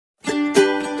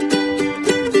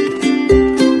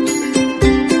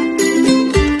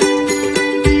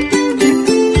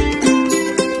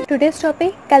Today's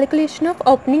topic, calculation of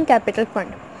opening capital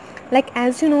fund. Like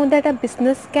as you know that a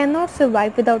business cannot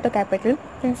survive without a capital,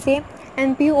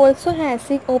 and PU also has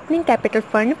the opening capital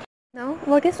fund. Now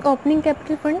what is opening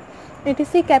capital fund? It is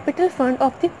the capital fund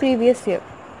of the previous year,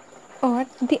 or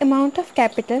the amount of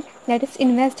capital that is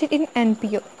invested in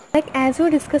NPO. Like as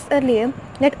we discussed earlier,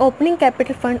 that opening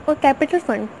capital fund or capital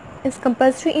fund is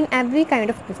compulsory in every kind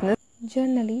of business.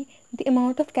 Generally, the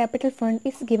amount of capital fund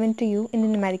is given to you in a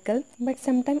numerical, but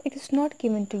sometimes it is not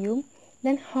given to you.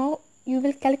 Then how you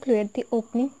will calculate the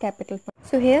opening capital fund?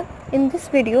 So here in this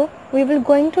video, we will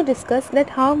going to discuss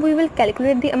that how we will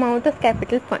calculate the amount of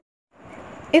capital fund.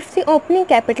 If the opening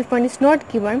capital fund is not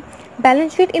given,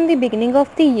 balance sheet in the beginning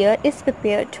of the year is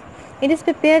prepared. It is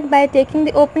prepared by taking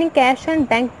the opening cash and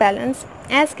bank balance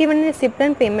as given in the receipt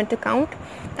and payment account.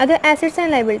 Other assets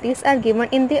and liabilities are given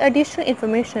in the additional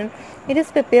information. It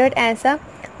is prepared as a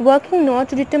working note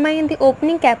to determine the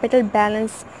opening capital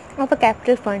balance of a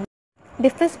capital fund.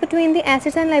 Difference between the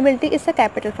assets and liability is a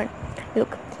capital fund.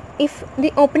 Look, if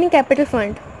the opening capital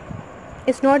fund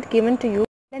is not given to you,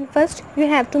 then first you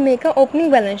have to make an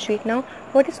opening balance sheet. Now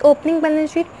what is opening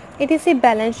balance sheet? It is a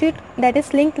balance sheet that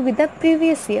is linked with the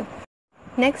previous year.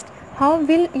 Next, how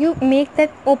will you make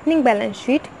that opening balance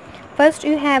sheet? First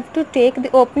you have to take the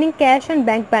opening cash and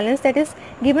bank balance that is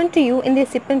given to you in the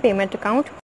receipt and payment account.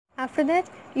 After that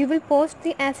you will post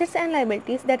the assets and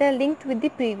liabilities that are linked with the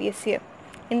previous year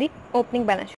in the opening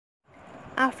balance sheet.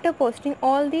 After posting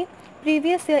all the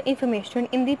previous year information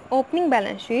in the opening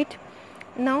balance sheet,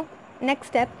 now next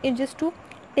step is just to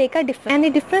take a difference, and the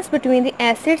difference between the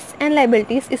assets and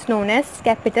liabilities is known as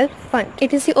capital fund.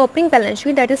 It is the opening balance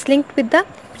sheet that is linked with the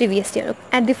previous year.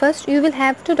 At the first you will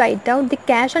have to write down the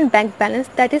cash and bank balance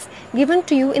that is given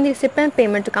to you in the receipt and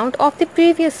payment account of the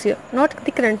previous year, not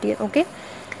the current year. Okay,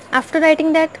 after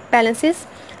writing that balances,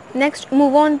 next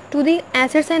move on to the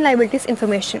assets and liabilities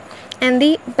information, and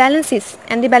the balances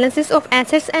of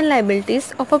assets and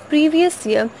liabilities of a previous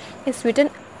year is written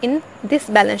in this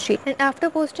balance sheet. And after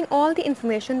posting all the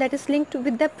information that is linked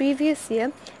with the previous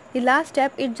year, the last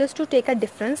step is just to take a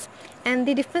difference, and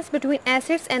the difference between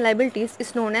assets and liabilities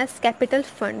is known as capital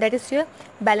fund, that is your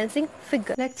balancing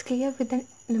figure. Let's clear with the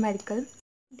numerical.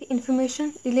 The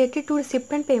information related to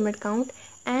receipt and payment account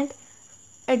and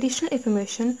additional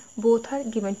information both are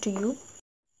given to you,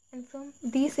 and from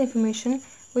these information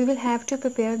we will have to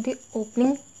prepare the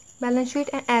opening balance sheet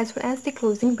and as well as the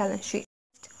closing balance sheet.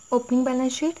 Opening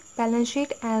balance sheet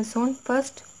as on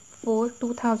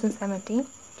 1/4/2017,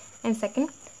 and second,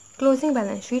 closing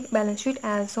balance sheet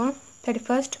as on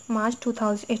 31st March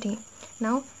 2018.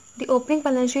 Now the opening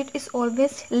balance sheet is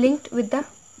always linked with the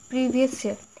previous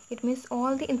year. It means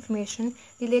all the information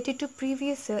related to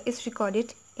previous year is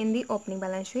recorded in the opening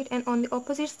balance sheet, and on the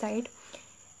opposite side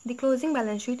the closing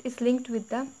balance sheet is linked with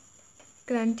the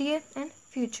current year and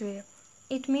future year.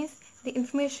 It means the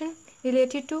information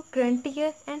related to current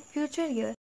year and future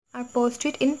year are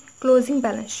posted in closing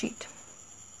balance sheet.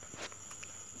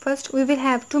 First we will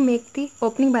have to make the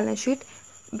opening balance sheet,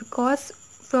 because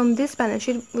from this balance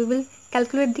sheet we will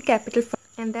calculate the capital fund,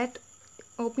 and that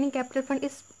opening capital fund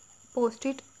is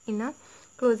posted in a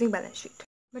closing balance sheet.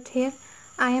 But here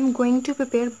I am going to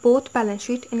prepare both balance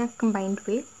sheet in a combined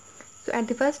way. So at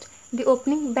the first, the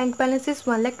opening bank balance is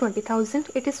 1,20,000.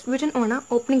 It is written on a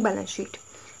opening balance sheet.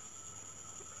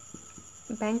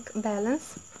 Bank balance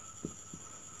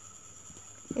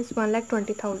is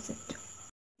 1,20,000.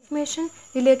 Information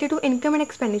related to income and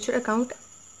expenditure account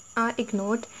are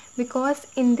ignored, because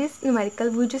in this numerical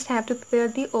we just have to prepare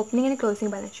the opening and closing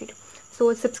balance sheet.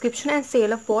 So subscription and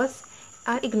sale of balls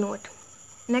are ignored.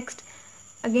 Next,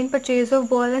 again purchase of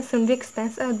ball and sundry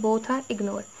expense both are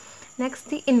ignored. Next,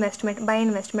 the investment. By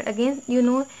investment, again you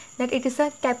know that it is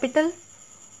a capital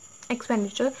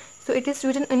expenditure, so it is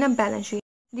written in a balance sheet.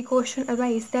 The question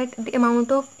arises that the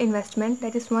amount of investment,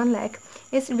 that is 1 lakh,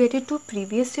 is related to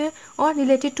previous year or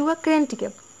related to a current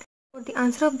year. For the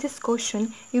answer of this question,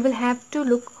 you will have to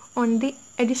look on the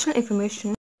additional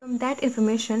information. From that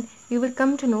information, you will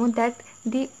come to know that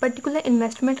the particular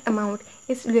investment amount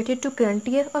is related to current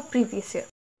year or previous year.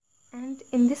 And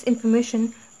in this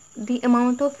information, the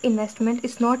amount of investment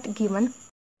is not given,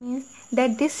 means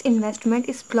that this investment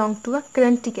is belong to a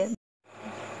current year.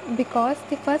 Because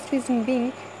the first reason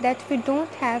being that we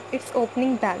don't have its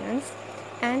opening balance,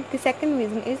 and the second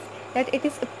reason is that it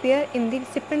is appear in the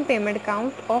receipt and payment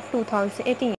account of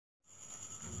 2018.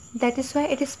 That is why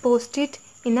it is posted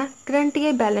in a current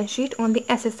year balance sheet on the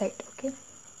asset side. Okay,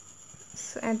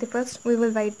 so at the first we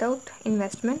will write out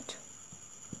investment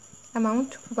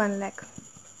amount 1 lakh.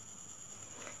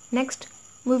 Next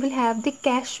we will have the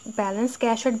cash balance,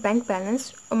 cash at bank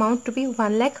balance amount to be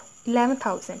 1 lakh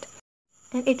 11,000.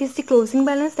 And it is the closing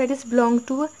balance that is belong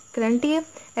to a current year.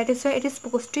 That is why it is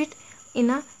posted in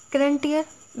a current year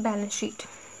balance sheet.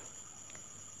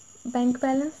 Bank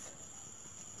balance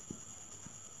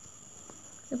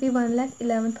will be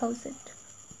 1,11,000.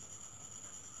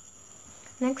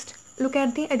 Next, look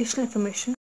at the additional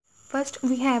information. First,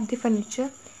 we have the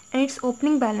furniture and its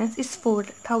opening balance is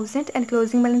 4,000 and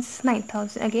closing balance is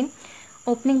 9,000. Again,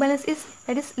 opening balance is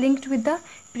linked with the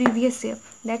previous year.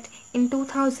 That in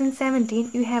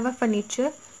 2017 you have a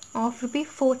furniture of rupee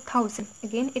 4,000.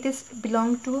 Again, it is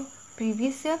belong to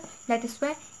previous year. That is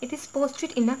why it is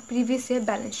posted in a previous year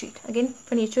balance sheet. Again,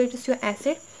 furniture, it is your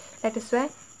asset. That is why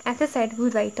asset side we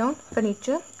write down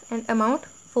furniture and amount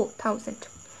 4,000.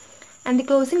 And the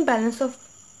closing balance of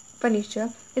furniture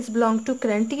is belong to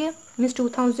current year, means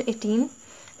 2018.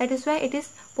 That is why it is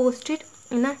posted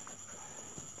in a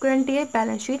current year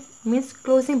balance sheet, means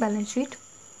closing balance sheet.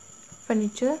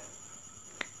 Furniture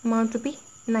amount to be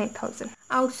 9,000.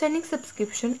 Outstanding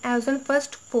subscription as on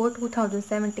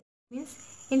 1/4/2017, means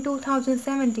in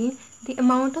 2017 the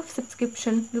amount of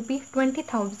subscription rupee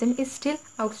 20,000 is still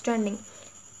outstanding.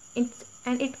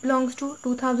 And it belongs to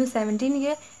 2017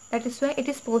 year. That is why it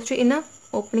is posted in a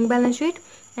opening balance sheet.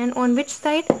 And on which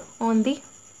side? On the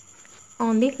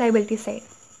liability side.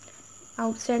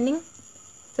 Outstanding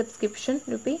subscription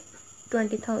rupee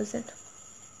 20,000.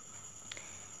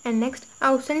 And next,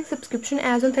 outstanding subscription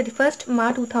as on 31st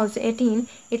March 2018.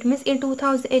 It means in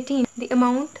 2018 the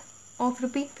amount of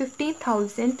rupee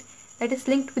 15,000 that is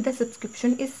linked with the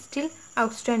subscription is still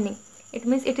outstanding. It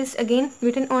means it is again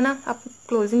written on a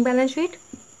closing balance sheet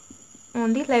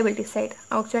on the liability side.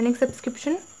 Outstanding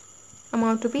subscription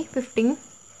amount to be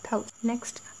 15,000.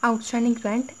 Next, outstanding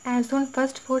rent as on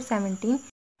 1/4/17.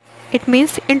 It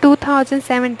means in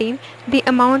 2017 the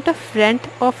amount of rent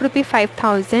of rupee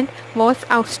 5,000 was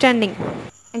outstanding.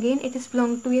 Again, it is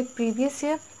belong to a previous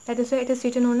year. That is why it is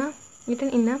written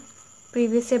in a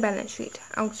previous year balance sheet.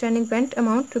 Outstanding rent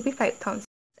amount to be 5,000.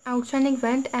 Outstanding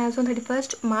rent as on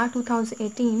 31st March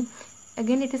 2018.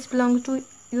 Again, it is belong to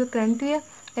your current year.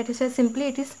 That is why simply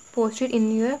it is posted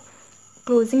in your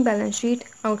closing balance sheet.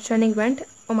 Outstanding rent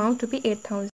amount to be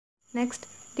 8,000. Next,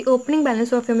 the opening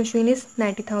balance of your machine is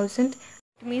 90,000.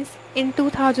 It means in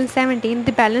 2017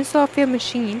 the balance of your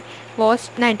machine was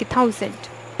 90,000.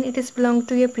 It is belong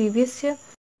to your previous year.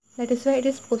 That is why it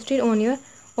is posted on your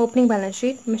opening balance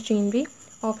sheet machinery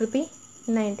of rupee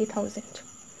 90,000.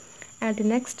 And the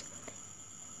next,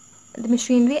 the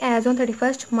machinery as on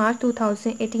 31st March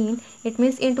 2018. It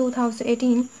means in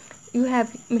 2018 you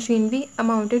have machinery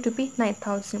amounted to be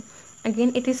 9,000.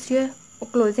 Again, it is your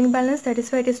closing balance. That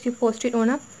is why it is posted on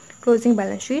a closing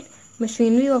balance sheet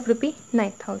machinery of rupee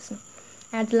 9,000.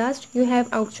 At last, you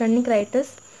have outstanding creditors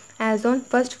as on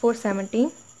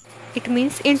 1/4/17. It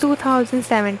means in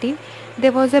 2017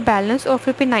 there was a balance of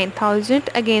rupee 9,000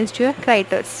 against your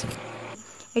creditors.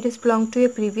 It is belonged to a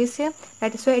previous year.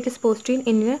 That is why it is posted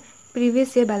in your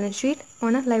previous year balance sheet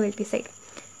on a liability side.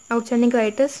 Outstanding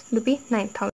creditors rupee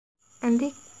 9,000. And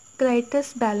the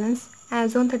creditors balance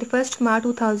as on 31st March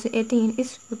 2018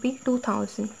 is rupee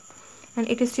 2,000. And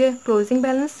it is your closing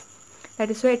balance.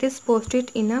 That is why it is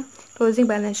posted in a closing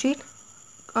balance sheet.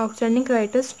 Outstanding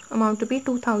creditors amount to be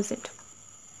 2,000.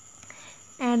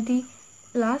 At the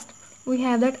last, we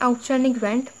have that outstanding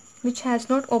rent which has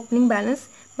not opening balance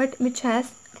but which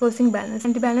has closing balance.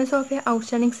 And the balance of your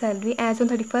outstanding salary as on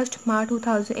 31st March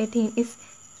 2018 is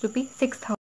rupee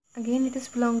 6,000. Again, it is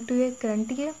belong to your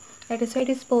current year. That is why it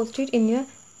is posted in your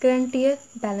current year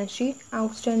balance sheet.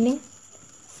 Outstanding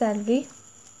salary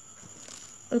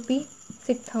rupee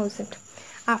 6,000.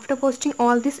 After posting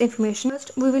all this information,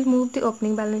 first we will move the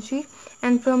opening balance sheet,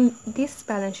 and from this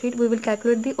balance sheet we will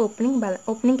calculate the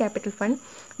opening capital fund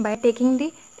by taking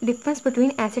the difference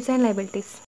between assets and liabilities.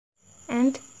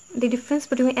 And the difference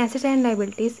between assets and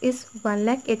liabilities is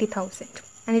 1,80,000,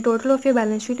 and the total of your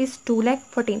balance sheet is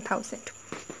 2,14,000.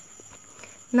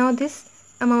 Now this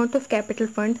amount of capital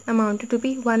fund amounted to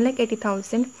be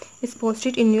 1,80,000 is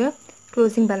posted in your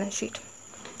closing balance sheet.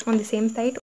 On the same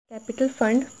side, capital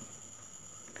fund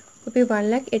will be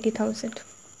 1,80,000.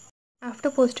 After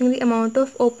posting the amount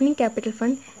of opening capital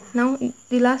fund, now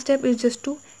the last step is just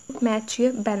to match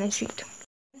your balance sheet.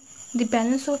 The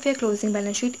balance of your closing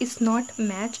balance sheet is not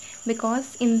matched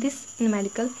because in this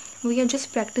numerical we are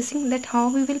just practicing that how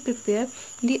we will prepare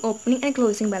the opening and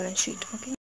closing balance sheet.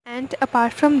 Okay. And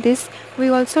apart from this, we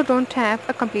also don't have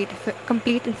a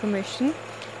complete information.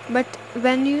 But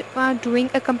when you are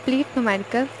doing a complete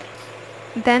numerical,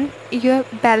 then your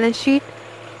balance sheet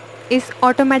is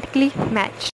automatically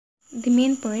matched. the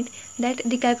main point that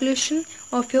the calculation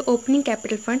of your opening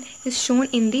capital fund is shown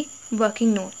in the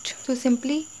working note. So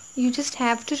simply you just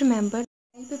have to remember,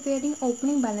 while preparing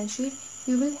opening balance sheet,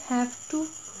 you will have to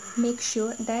make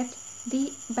sure that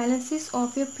the balances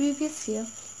of your previous year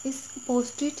is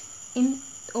posted in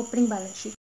opening balance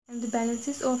sheet, and the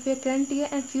balances of your current year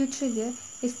and future year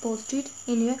is posted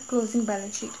in your closing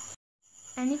balance sheet.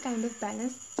 Any kind of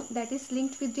balance that is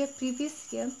linked with your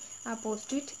previous year are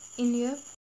posted in your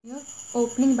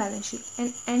opening balance sheet,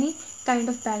 and any kind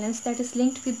of balance that is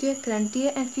linked with your current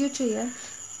year and future year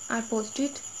are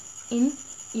posted in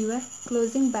your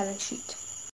closing balance sheet.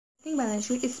 Closing balance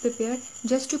sheet is prepared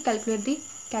just to calculate the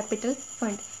capital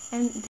fund, and